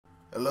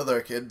Hello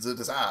there, kids. It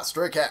is I,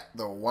 Stray Cat,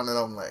 the one and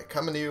only,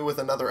 coming to you with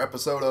another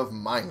episode of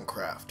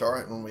Minecraft.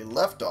 Alright, when we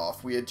left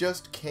off, we had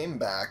just came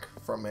back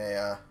from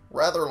a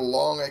rather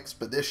long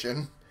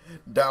expedition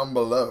down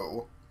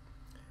below,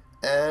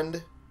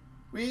 and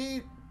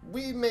we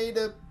made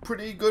a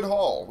pretty good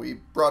haul. We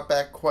brought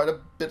back quite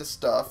a bit of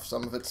stuff.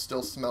 Some of it's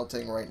still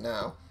smelting right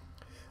now,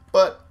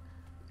 but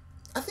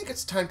I think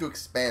it's time to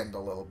expand a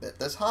little bit.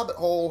 This Hobbit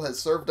Hole has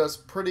served us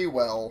pretty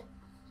well,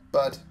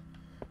 but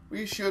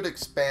we should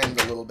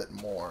expand a little bit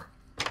more.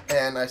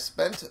 And I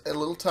spent a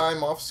little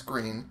time off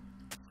screen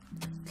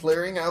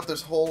clearing out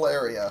this whole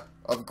area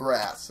of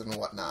grass and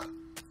whatnot,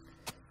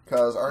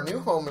 because our new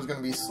home is going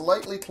to be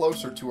slightly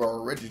closer to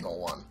our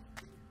original one,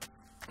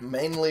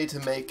 mainly to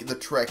make the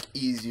trek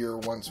easier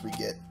once we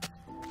get,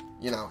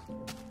 you know,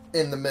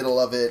 in the middle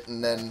of it,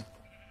 and then,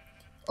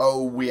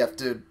 oh, we have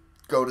to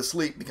go to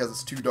sleep because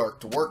it's too dark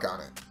to work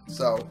on it.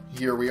 So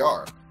here we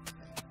are,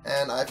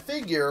 and I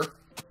figure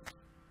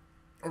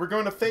we're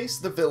going to face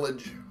the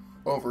village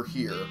over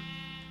here.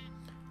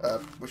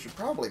 We should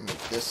probably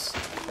move this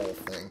whole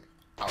thing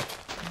out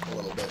a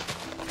little bit,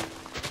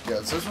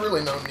 because there's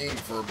really no need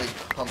for a big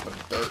hump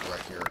of dirt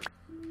right here.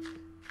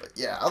 But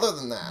yeah, other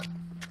than that,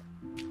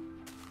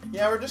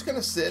 yeah, we're just going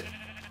to sit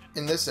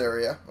in this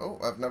area. Oh,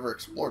 I've never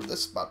explored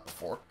this spot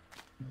before.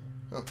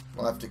 Oh,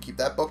 we'll have to keep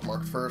that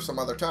bookmarked for some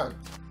other time.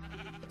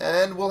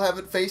 And we'll have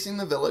it facing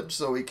the village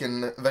so we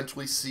can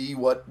eventually see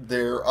what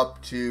they're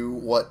up to,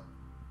 what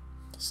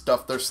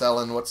stuff they're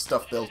selling, what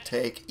stuff they'll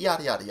take,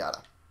 yada yada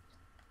yada.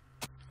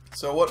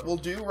 So what we'll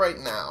do right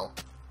now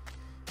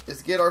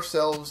is get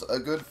ourselves a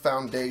good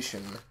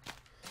foundation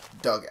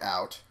dug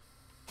out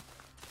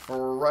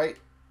for right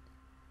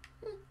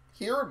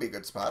here would be a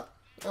good spot,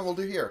 and we'll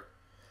do here.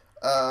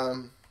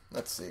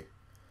 Let's see.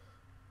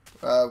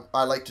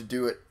 I like to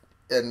do it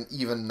in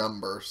even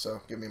number, so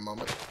give me a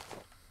moment.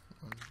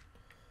 1,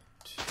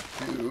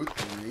 2,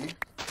 3,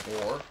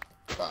 4,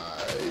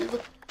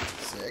 5,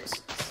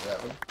 6,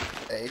 7,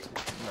 8,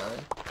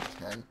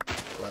 9, 10,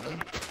 11,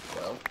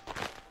 12,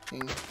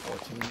 13,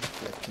 14,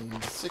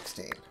 15,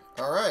 16.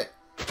 Alright.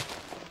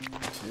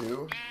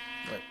 2,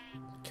 right,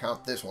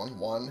 count this one.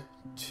 1,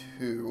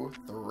 2,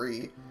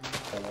 3,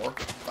 4,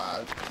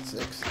 5,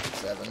 6,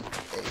 7,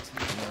 8,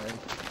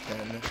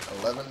 9, 10,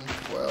 11,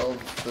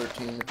 12,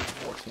 13,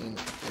 14,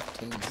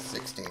 15,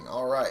 16.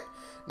 Alright.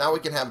 Now we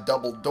can have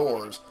double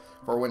doors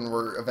for when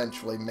we're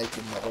eventually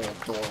making the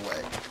whole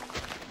doorway.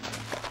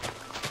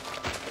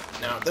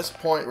 Now at this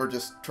point we're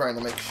just trying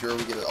to make sure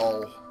we get it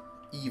all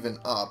even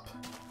up.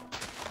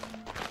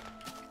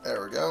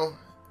 There we go.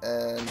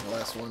 And the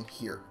last one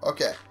here.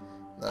 Okay.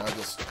 Now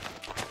just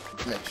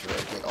make sure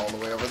I get all the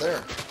way over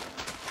there.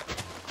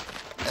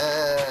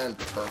 And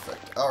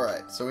perfect.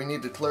 Alright, so we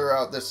need to clear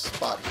out this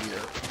spot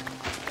here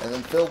and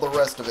then fill the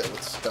rest of it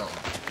with stone.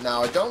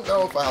 Now I don't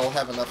know if I'll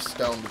have enough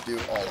stone to do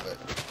all of it.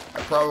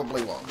 I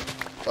probably won't.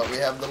 But we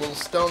have the little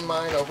stone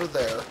mine over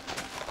there,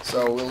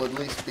 so we'll at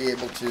least be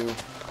able to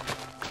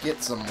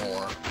get some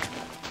more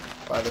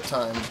by the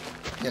time,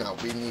 you know,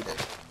 we need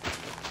it.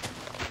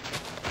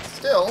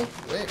 Still,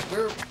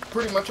 we're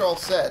pretty much all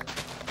set,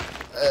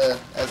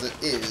 as it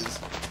is,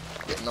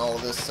 getting all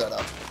of this set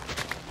up.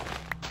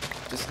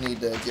 Just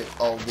need to get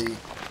all the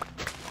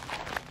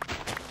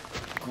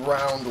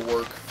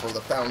groundwork for the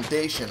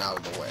foundation out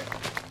of the way.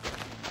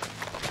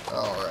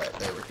 Alright,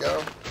 there we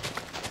go.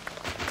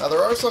 Now,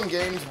 there are some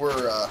games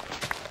where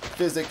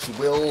physics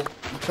will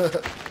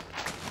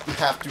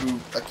have to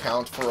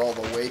account for all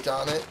the weight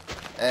on it,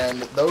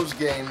 and those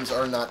games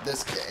are not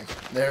this game.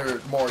 They're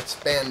more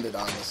expanded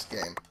on this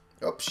game.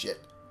 Oh,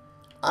 shit.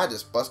 I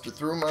just busted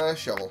through my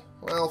shovel.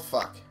 Well,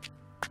 fuck.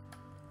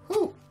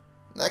 Whew.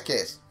 In that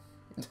case,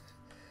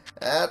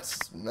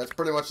 that's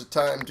pretty much the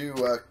time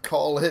to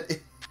call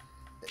it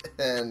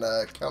and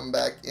come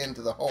back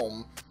into the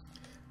home,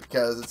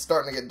 because it's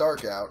starting to get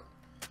dark out,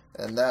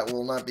 and that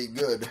will not be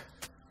good.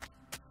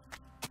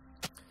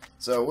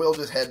 So we'll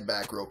just head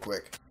back real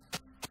quick.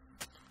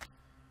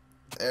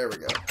 There we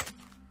go.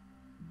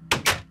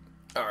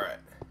 Alright.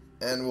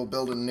 And we'll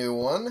build a new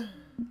one.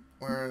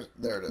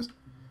 There it is.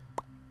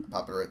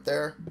 Pop it right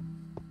there.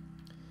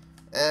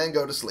 And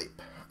go to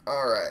sleep.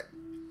 Alright.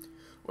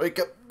 Wake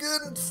up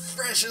good and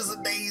fresh as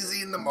a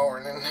daisy in the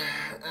morning.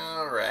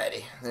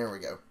 Alrighty. There we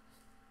go.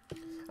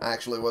 I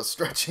actually was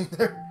stretching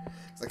there,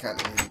 because I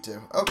kind of needed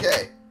to.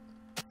 Okay.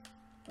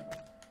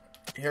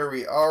 Here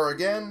we are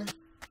again.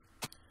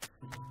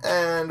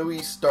 And we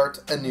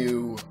start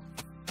anew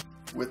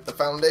with the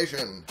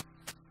foundation.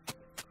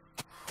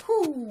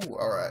 Whew.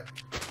 Alright.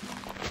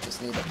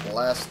 Just need to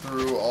blast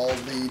through all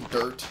the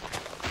dirt,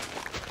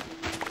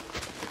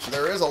 which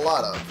there is a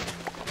lot of.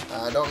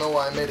 I don't know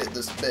why I made it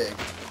this big,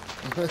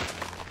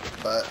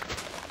 but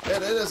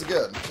it is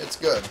good. It's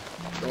good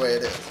the way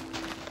it is.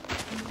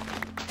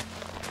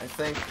 I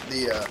think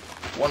the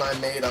one I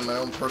made on my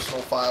own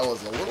personal file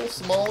is a little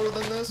smaller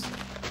than this,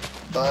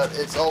 but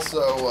it's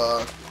also,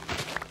 I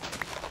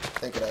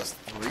think it has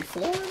 3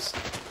 floors?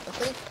 I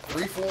think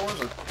 3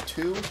 floors or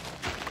 2,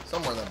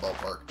 somewhere in that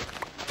ballpark.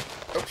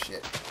 Oh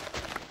shit.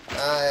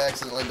 I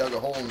accidentally dug a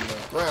hole in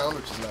the ground,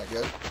 which is not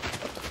good.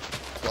 Have to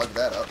plug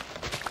that up.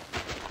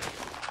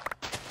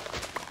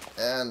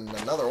 And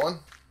another one.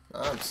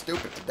 I'm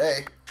stupid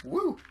today.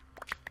 Woo!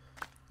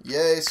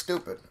 Yay,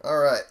 stupid.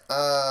 Alright,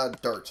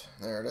 dirt.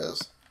 There it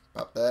is.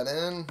 Pop that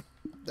in.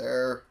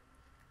 There.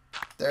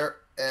 There.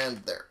 And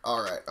there.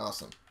 Alright,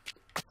 awesome.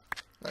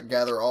 Now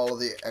gather all of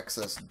the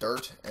excess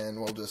dirt, and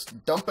we'll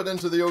just dump it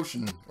into the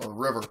ocean, or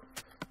river,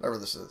 whatever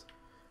this is.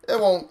 It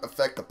won't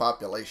affect the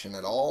population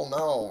at all,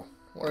 no.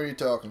 What are you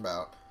talking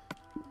about?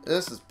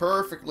 This is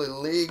perfectly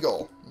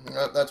legal.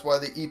 That's why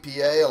the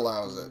EPA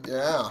allows it.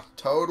 Yeah,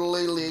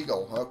 totally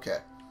legal. Okay.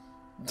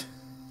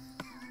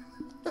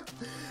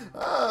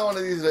 One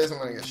of these days I'm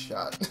gonna get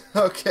shot.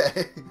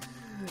 Okay.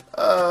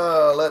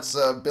 Let's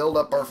build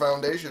up our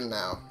foundation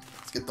now.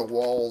 Let's get the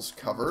walls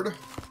covered.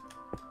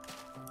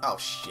 Oh,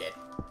 shit.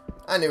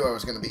 I knew I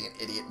was gonna be an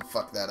idiot and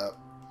fuck that up.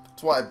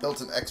 That's why I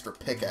built an extra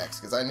pickaxe,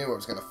 because I knew I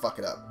was gonna fuck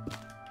it up.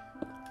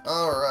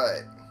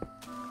 Alright.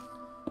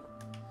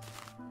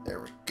 There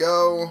we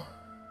go.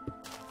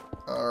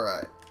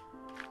 Alright.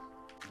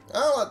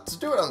 Oh, let's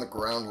do it on the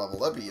ground level.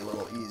 That'd be a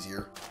little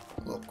easier.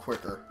 A little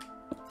quicker.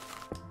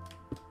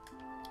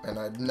 And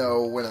I'd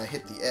know when I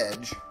hit the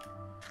edge.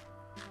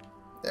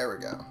 There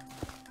we go.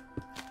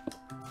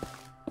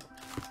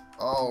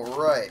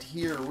 Alright,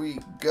 here we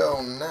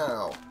go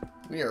now.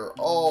 We are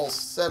all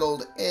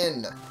settled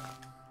in.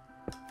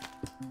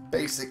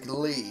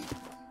 Basically.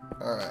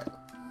 Alright.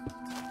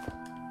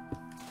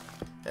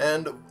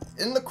 And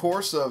in the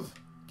course of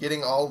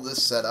getting all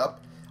this set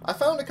up, I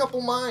found a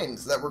couple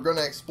mines that we're going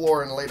to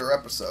explore in later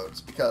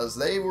episodes, because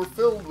they were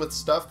filled with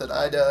stuff that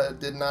I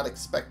did not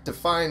expect to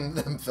find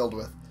them filled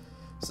with.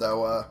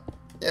 So,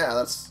 yeah,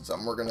 that's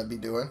something we're going to be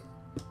doing.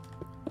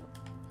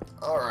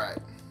 Alright.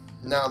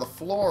 Now, the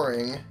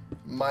flooring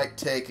might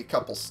take a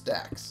couple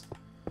stacks,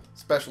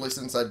 especially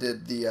since I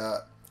did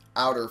the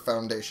outer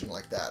foundation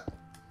like that.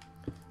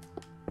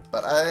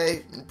 But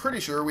I'm pretty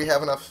sure we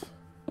have enough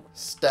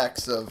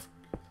stacks of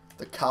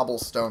the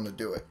cobblestone to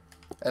do it.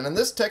 And in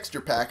this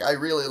texture pack, I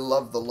really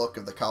love the look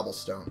of the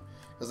cobblestone,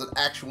 because it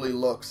actually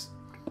looks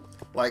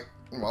like,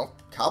 well,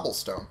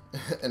 cobblestone,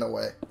 in a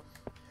way.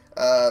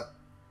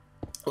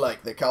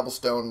 Like the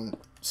cobblestone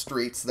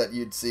streets that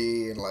you'd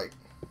see in, like,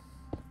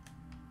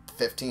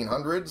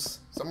 1500s,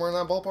 somewhere in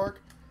that ballpark.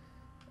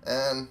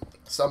 And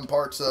some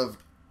parts of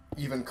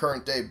even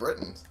current-day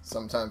Britain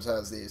sometimes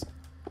has these.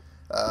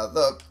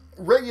 The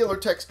regular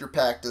texture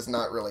pack does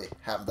not really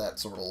have that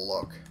sort of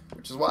look,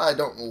 which is why I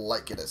don't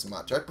like it as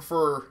much. I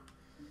prefer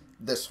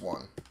this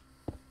one,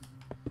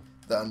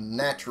 the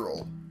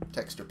natural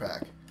texture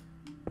pack.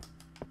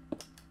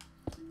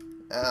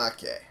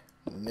 Okay,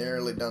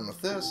 nearly done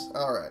with this.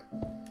 Alright.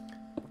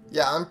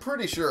 Yeah, I'm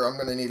pretty sure I'm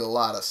going to need a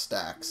lot of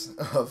stacks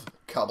of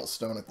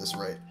cobblestone at this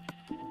rate.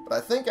 But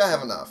I think I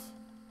have enough.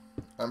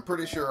 I'm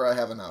pretty sure I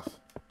have enough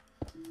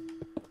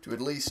to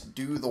at least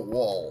do the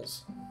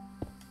walls.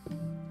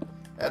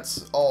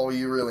 That's all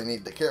you really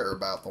need to care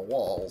about, the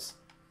walls.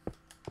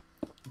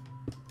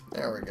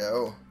 There we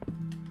go.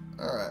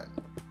 Alright.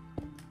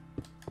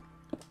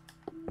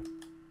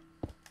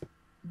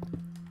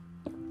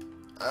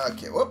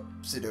 Okay,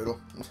 whoopsie doodle.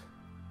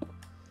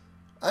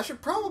 I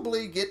should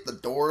probably get the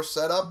door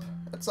set up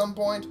at some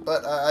point,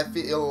 but I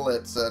feel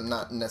it's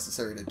not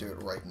necessary to do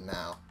it right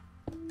now.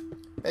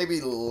 Maybe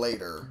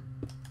later.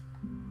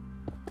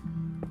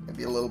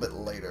 Maybe a little bit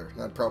later.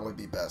 That'd probably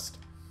be best.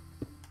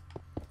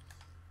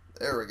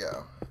 There we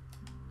go.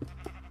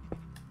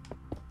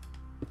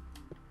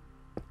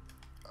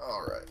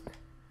 Alright.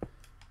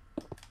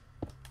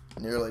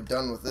 Nearly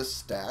done with this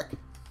stack.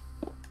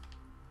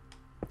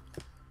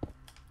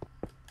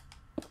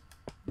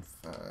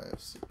 5,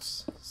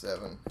 6,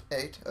 7,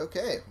 8.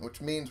 Okay, which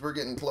means we're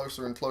getting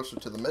closer and closer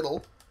to the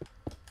middle.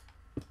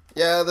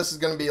 Yeah, this is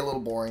going to be a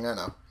little boring, I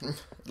know.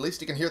 At least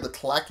you can hear the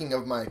clacking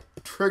of my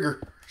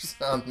triggers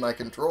on my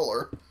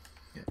controller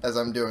as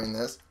I'm doing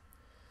this.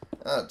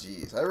 Oh,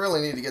 jeez. I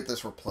really need to get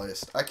this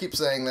replaced. I keep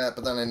saying that,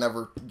 but then I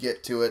never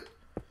get to it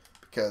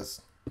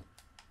because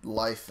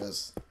life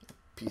is a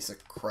piece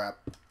of crap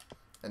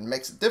and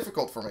makes it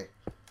difficult for me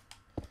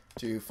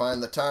to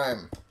find the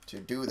time to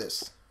do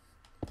this.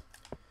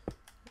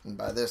 And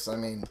by this, I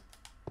mean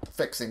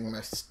fixing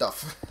my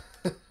stuff.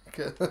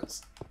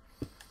 Because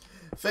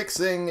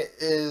fixing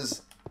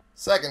is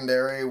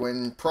secondary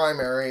when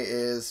primary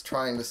is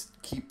trying to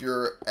keep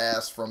your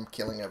ass from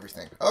killing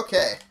everything.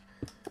 Okay.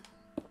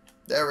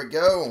 There we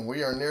go.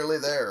 We are nearly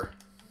there.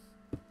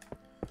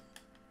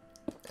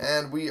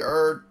 And we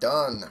are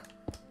done.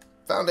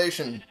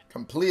 Foundation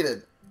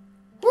completed.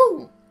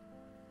 Woo!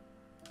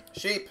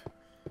 Sheep.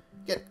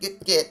 Get.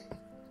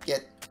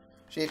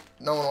 Sheep.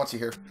 No one wants you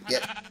here.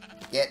 Get.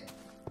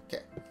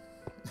 Okay.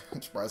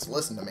 I'm surprised to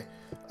listen to me.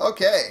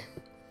 Okay.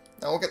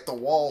 Now we'll get the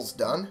walls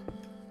done.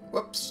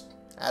 Whoops.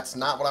 That's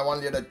not what I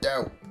wanted you to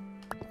do.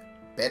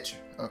 Bitch.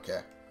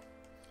 Okay.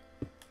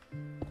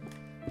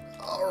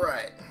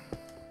 Alright.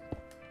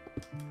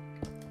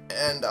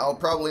 And I'll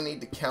probably need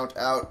to count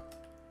out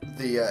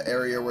the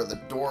area where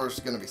the door's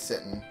going to be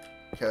sitting,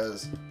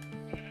 because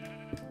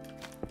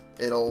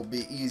it'll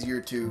be easier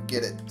to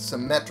get it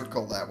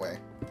symmetrical that way.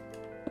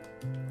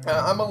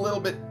 I'm a little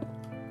bit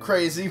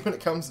crazy when it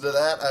comes to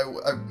that.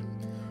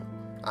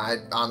 I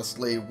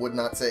honestly would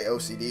not say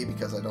OCD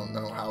because I don't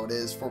know how it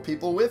is for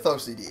people with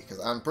OCD, because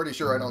I'm pretty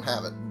sure I don't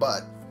have it,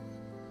 but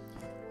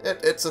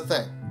it's a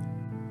thing.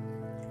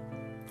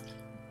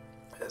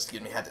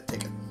 Excuse me, I had to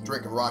take a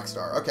drink of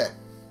Rockstar. Okay.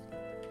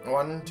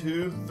 1,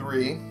 2,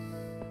 3,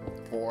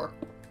 4,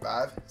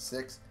 5,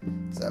 6,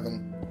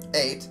 7,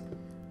 8.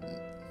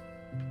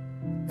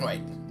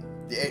 Wait,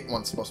 the 8th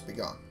one's supposed to be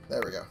gone.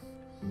 There we go.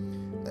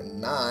 Then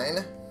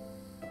 9,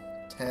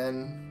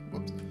 10,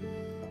 whoops.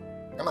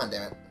 Come on,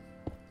 damn it.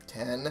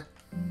 10,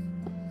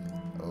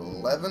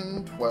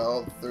 11,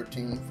 12,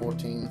 13,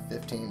 14,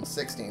 15,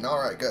 16.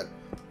 Alright, good.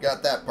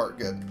 Got that part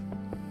good.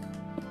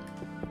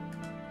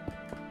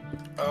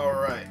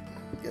 Alright,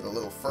 get a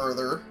little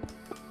further.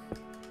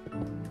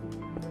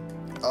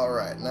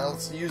 Alright, now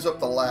let's use up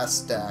the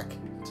last stack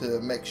to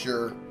make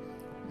sure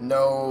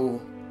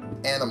no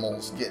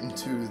animals get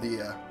into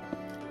the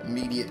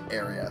immediate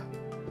area.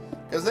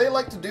 Because they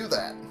like to do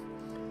that.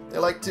 They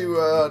like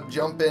to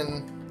jump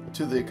in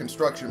to the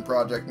construction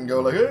project and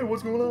go like, hey,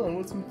 what's going on?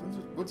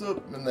 What's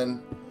up? And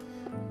then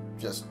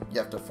just, you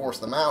have to force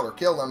them out or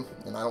kill them.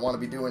 And I don't want to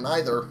be doing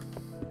either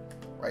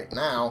right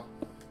now.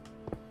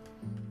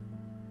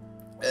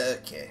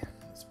 Okay,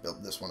 let's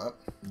build this one up.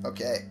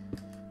 Okay,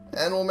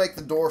 and we'll make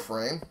the door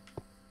frame.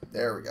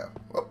 There we go.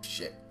 Oh,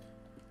 shit.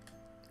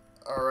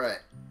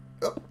 Alright.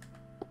 Oh.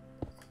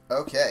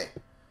 Okay,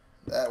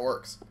 that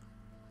works.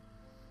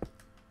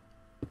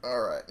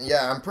 Alright,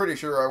 yeah, I'm pretty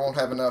sure I won't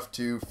have enough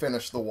to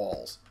finish the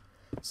walls.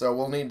 So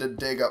we'll need to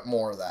dig up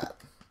more of that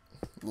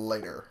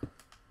later,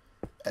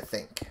 I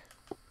think.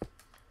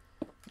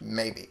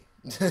 Maybe.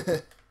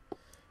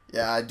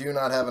 Yeah, I do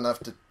not have enough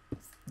to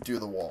do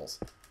the walls.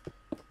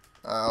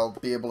 I'll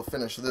be able to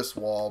finish this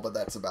wall, but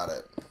that's about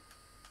it.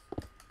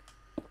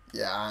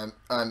 Yeah,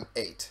 I'm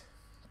 8.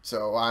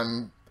 So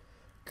I'm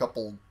a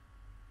couple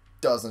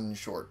dozen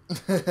short.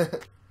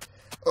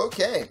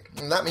 Okay,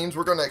 and that means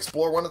we're going to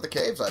explore one of the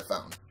caves I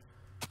found.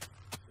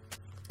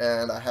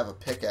 And I have a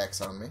pickaxe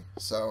on me,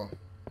 so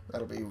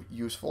that'll be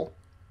useful.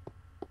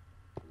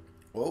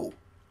 Whoa.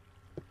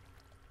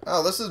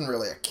 Oh, this isn't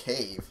really a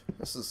cave.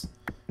 This is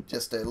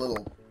just a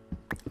little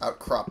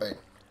outcropping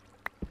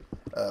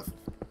of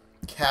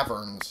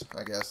caverns,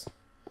 I guess.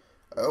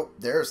 Oh,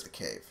 there's the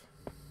cave.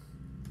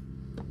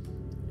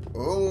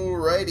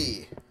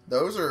 Alrighty.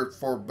 Those are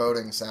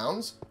foreboding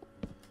sounds.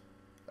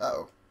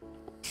 Uh-oh.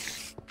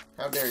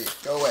 How dare you?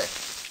 Go away.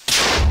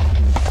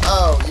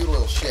 Oh, you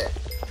little shit.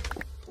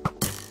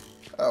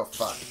 Oh,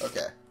 fuck.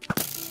 Okay.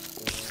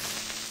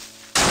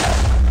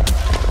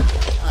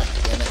 God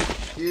damn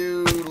it.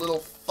 You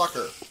little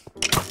fucker.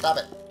 Stop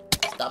it.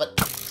 Stop it.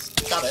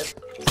 Stop it.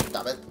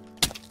 Stop it.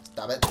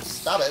 Stop it.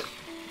 Stop it.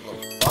 You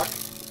little fuck.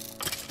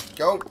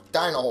 Go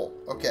die in a hole.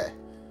 Okay.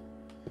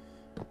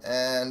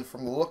 And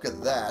from the look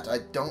of that, I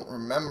don't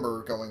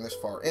remember going this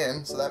far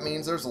in, so that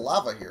means there's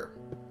lava here.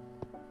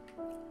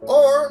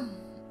 Or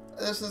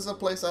this is a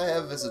place I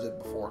have visited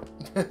before.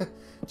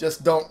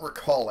 Just don't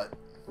recall it.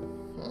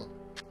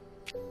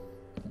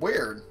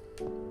 Weird.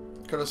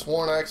 Could have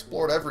sworn I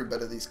explored every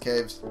bit of these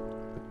caves.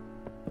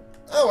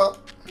 Oh well.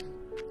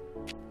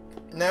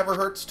 Never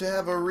hurts to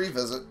have a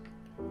revisit.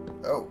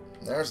 Oh,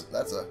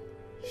 that's a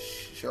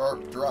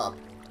sharp drop.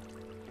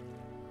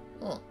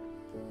 Huh.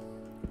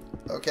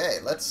 Okay,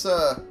 let's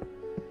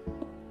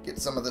get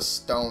some of this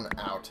stone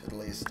out, at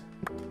least.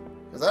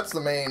 Because that's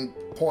the main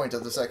point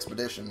of this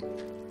expedition.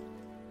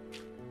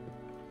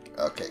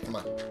 Okay, come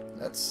on.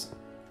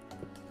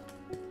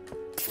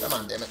 Come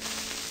on, damn it.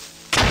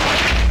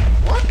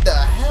 What the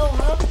hell?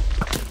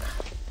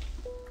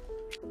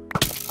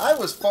 I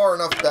was far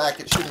enough back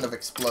it shouldn't have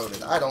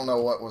exploded. I don't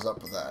know what was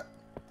up with that.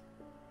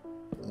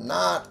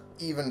 Not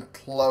even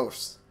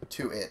close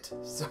to it.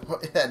 So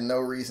it had no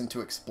reason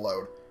to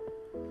explode.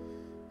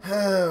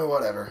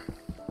 Whatever.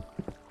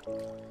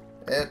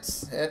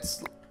 It's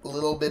a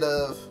little bit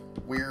of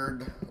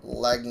weird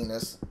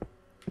lagginess.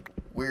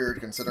 Weird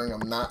considering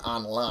I'm not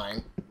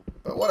online.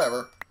 But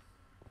whatever.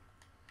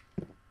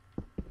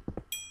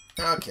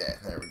 Okay,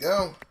 there we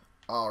go.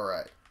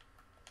 Alright.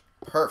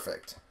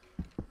 Perfect.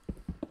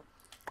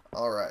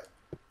 Alright.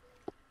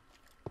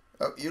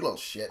 Oh, you little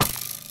shit.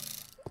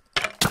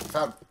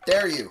 How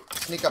dare you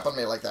sneak up on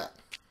me like that?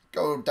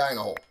 Go die in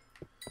a hole.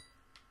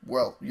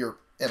 Well, you're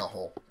in a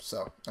hole,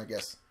 so I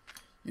guess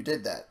you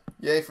did that.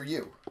 Yay for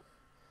you.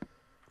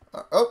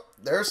 Oh,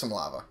 there's some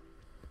lava.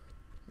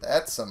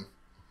 That's some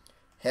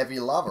heavy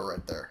lava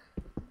right there.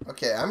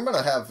 Okay, I'm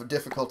gonna have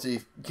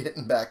difficulty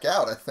getting back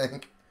out, I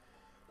think.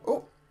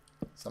 Oh,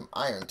 some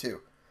iron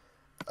too.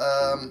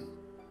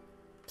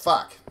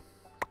 Fuck.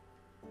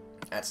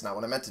 That's not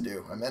what I meant to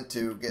do. I meant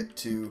to get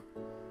to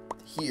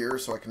here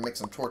so I can make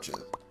some torches.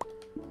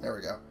 There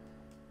we go.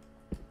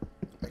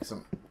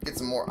 Get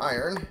some more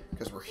iron,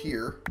 because we're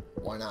here.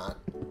 Why not?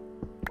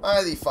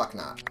 Why the fuck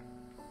not?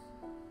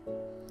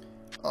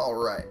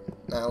 Alright,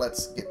 now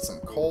let's get some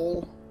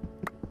coal.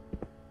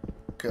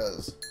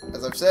 Because,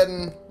 as I've said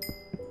in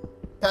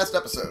Past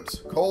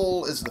episodes.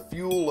 Coal is the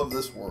fuel of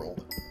this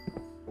world.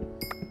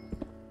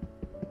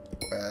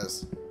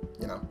 Whereas,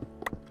 you know,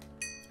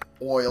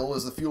 oil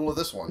is the fuel of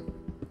this one.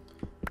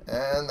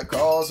 And the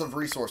cause of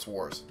resource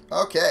wars.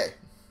 Okay.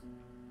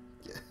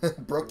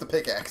 Broke the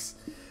pickaxe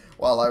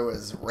while I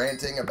was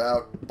ranting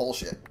about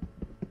bullshit.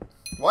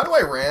 Why do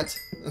I rant?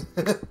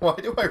 Why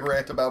do I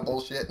rant about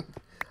bullshit?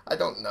 I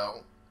don't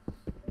know.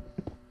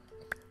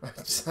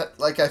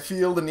 Like, I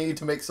feel the need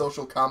to make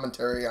social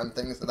commentary on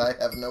things that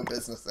I have no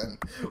business in.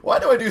 Why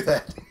do I do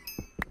that?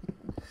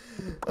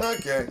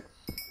 Okay.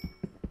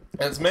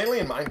 And it's mainly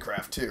in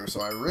Minecraft, too,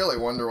 so I really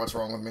wonder what's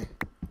wrong with me.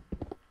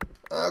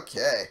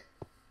 Okay.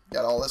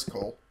 Got all this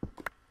coal.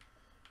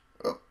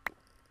 Oh.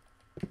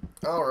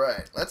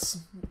 Alright, let's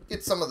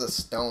get some of the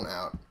stone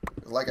out.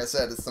 Like I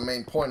said, it's the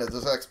main point of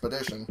this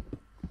expedition.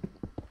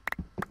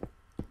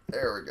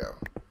 There we go.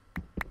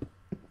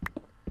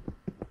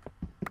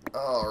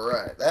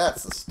 Alright,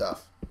 that's the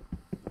stuff.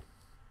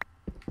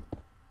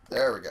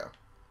 There we go.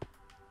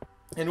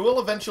 And we'll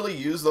eventually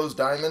use those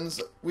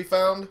diamonds we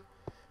found,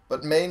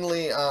 but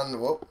mainly on...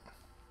 Whoa.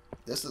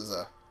 This is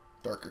a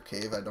darker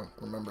cave I don't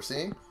remember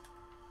seeing.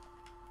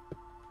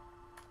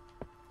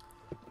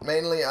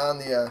 Mainly on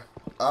the...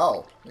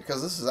 oh,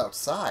 because this is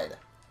outside.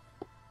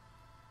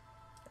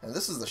 And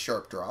this is the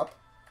sharp drop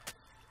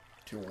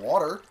to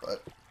water,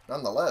 but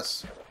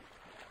nonetheless,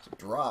 it's a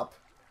drop.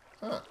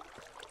 Huh.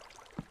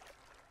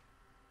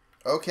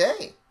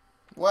 Okay.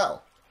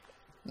 Well,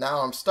 now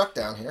I'm stuck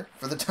down here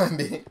for the time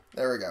being.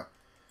 There we go.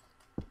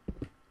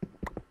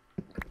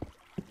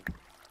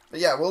 But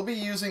yeah, we'll be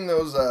using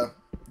those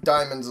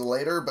diamonds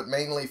later, but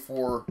mainly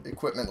for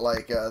equipment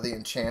like the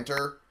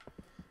enchanter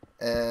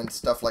and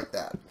stuff like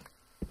that.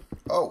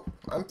 Oh,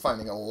 I'm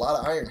finding a lot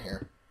of iron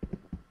here.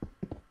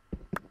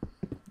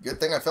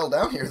 Good thing I fell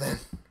down here then.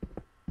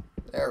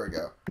 There we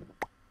go.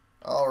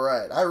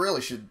 Alright, I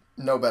really should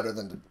know better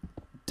than to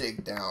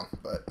dig down,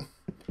 but...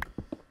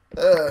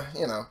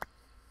 you know.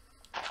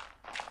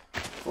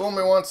 Fool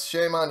me once,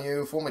 shame on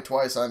you. Fool me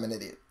twice, I'm an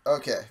idiot.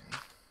 Okay.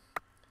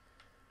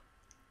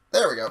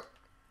 There we go.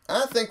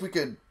 I think we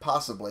could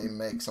possibly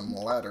make some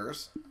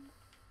ladders.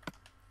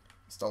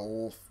 Just a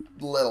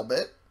little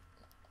bit.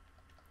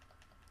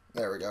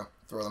 There we go.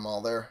 Throw them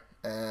all there.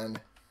 And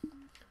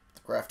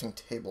the crafting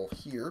table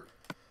here.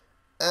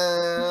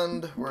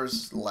 And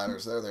where's the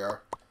ladders? There they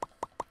are.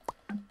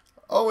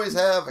 Always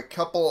have a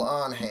couple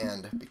on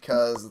hand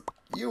because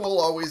you will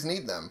always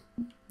need them.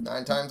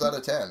 9 times out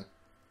of 10.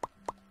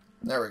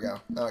 There we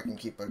go. Now I can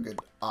keep a good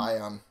eye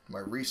on my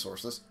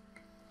resources.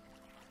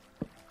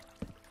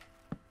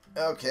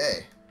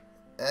 Okay.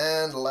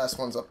 And the last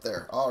one's up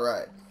there.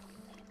 Alright.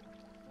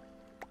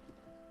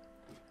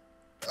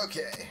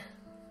 Okay.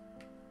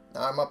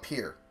 Now I'm up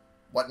here.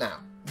 What now?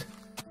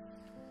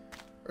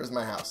 Where's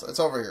my house? It's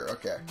over here.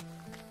 Okay.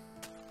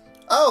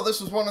 Oh,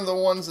 this was one of the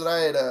ones that I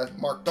had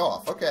marked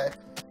off. Okay.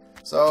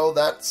 So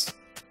that's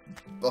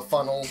the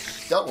funnel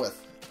dealt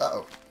with.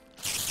 Uh-oh.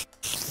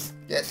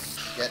 Get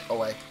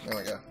away. There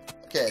we go.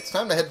 Okay, it's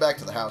time to head back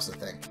to the house, I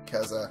think.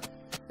 Because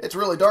it's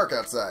really dark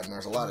outside and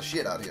there's a lot of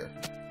shit out here.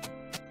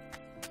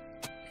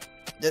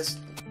 Is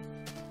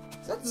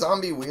that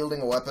zombie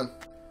wielding a weapon?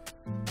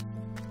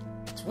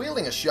 It's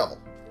wielding a shovel.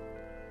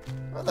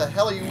 Why the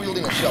hell are you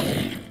wielding a shovel?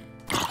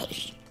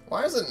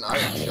 Why is it an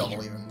iron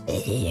shovel even?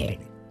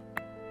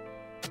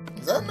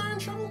 Is that an iron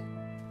shovel?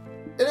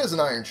 It is an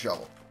iron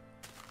shovel.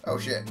 Oh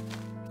shit.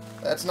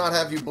 Let's not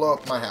have you blow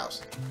up my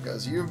house,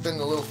 because you've been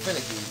a little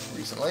finicky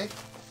recently.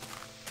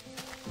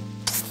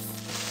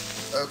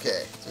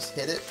 Okay, just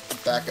hit it,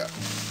 back up.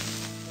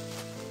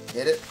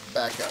 Hit it,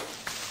 back up.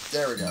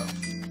 There we go.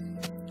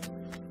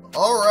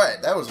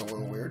 Alright, that was a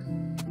little weird.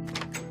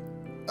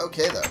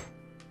 Okay though.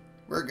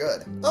 We're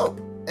good. Oh,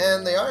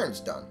 and the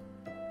iron's done.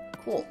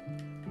 Cool.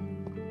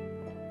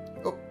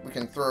 Oh, we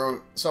can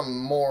throw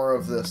some more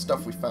of the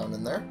stuff we found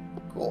in there.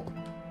 Cool.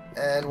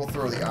 And we'll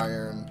throw the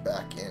iron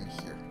back in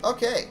here.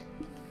 Okay.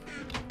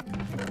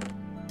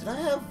 Did I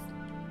have...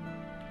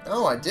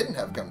 Oh, I didn't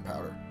have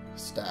gunpowder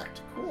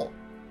stacked. Cool.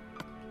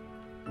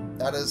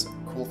 That is a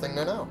cool thing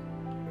to know.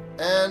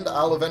 And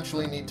I'll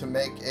eventually need to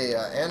make a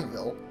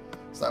anvil,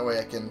 so that way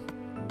I can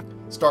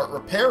start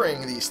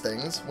repairing these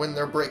things when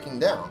they're breaking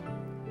down.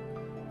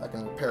 I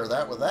can repair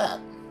that with that.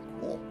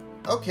 Cool.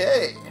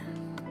 Okay.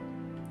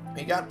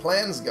 We got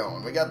plans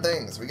going. We got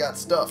things. We got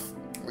stuff.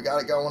 We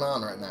got it going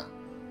on right now.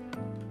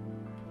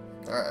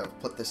 Alright, I'll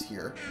put this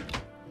here.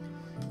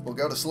 We'll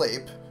go to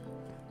sleep.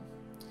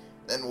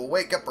 Then we'll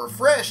wake up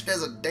refreshed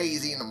as a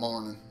daisy in the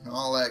morning.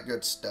 All that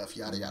good stuff.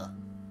 Yada yada.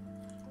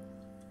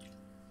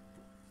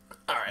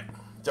 Alright.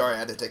 Sorry, I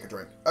had to take a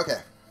drink. Okay.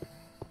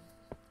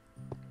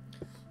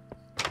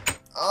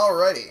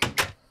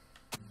 Alrighty.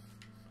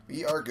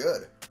 We are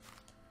good.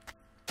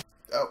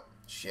 Oh,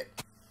 shit.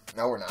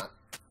 No, we're not.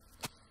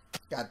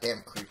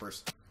 Goddamn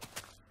creepers.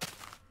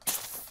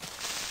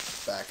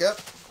 Back up.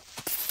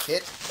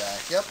 Hit.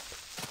 Back up.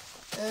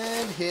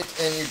 And hit,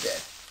 and you're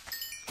dead.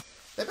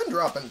 They've been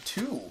dropping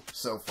 2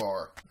 so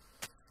far.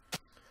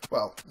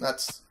 Well,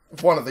 that's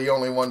one of the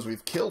only ones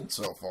we've killed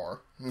so far.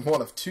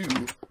 one of 2,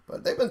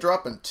 but they've been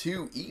dropping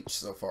 2 each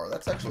so far.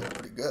 That's actually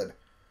pretty good.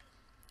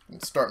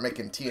 And start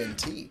making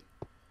TNT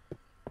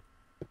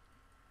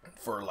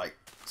for, like,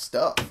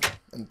 stuff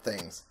and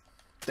things.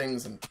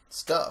 Things and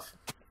stuff.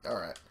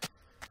 Alright.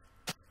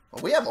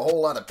 Well, we have a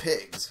whole lot of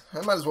pigs.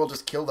 I might as well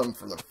just kill them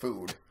for the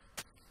food.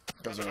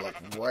 Because they're, like,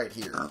 right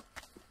here.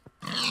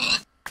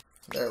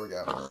 There we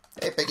go.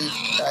 Hey, piggy.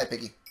 Die,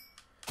 piggy.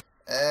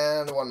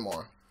 And one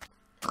more.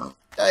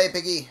 Die,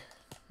 piggy.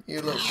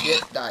 You little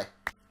shit. Die.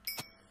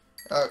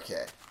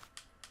 Okay.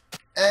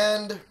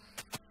 And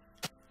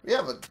we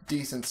have a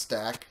decent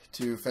stack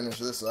to finish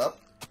this up.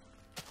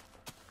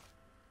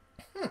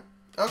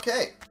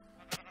 Okay.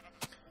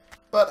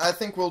 But I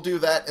think we'll do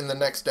that in the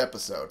next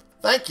episode.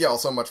 Thank you all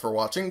so much for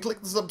watching.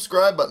 Click the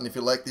subscribe button if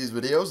you like these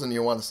videos and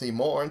you want to see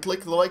more, and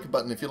click the like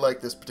button if you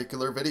like this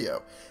particular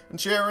video. And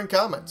share and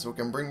comment so we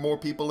can bring more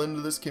people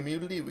into this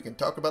community, we can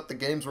talk about the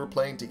games we're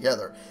playing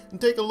together.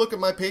 And take a look at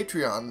my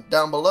Patreon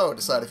down below,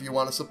 decide if you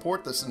want to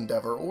support this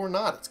endeavor or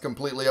not. It's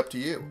completely up to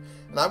you.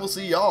 And I will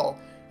see y'all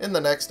in the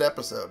next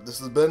episode. This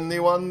has been the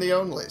one, the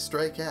only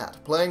Stray Cat,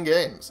 playing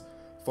games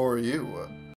for you.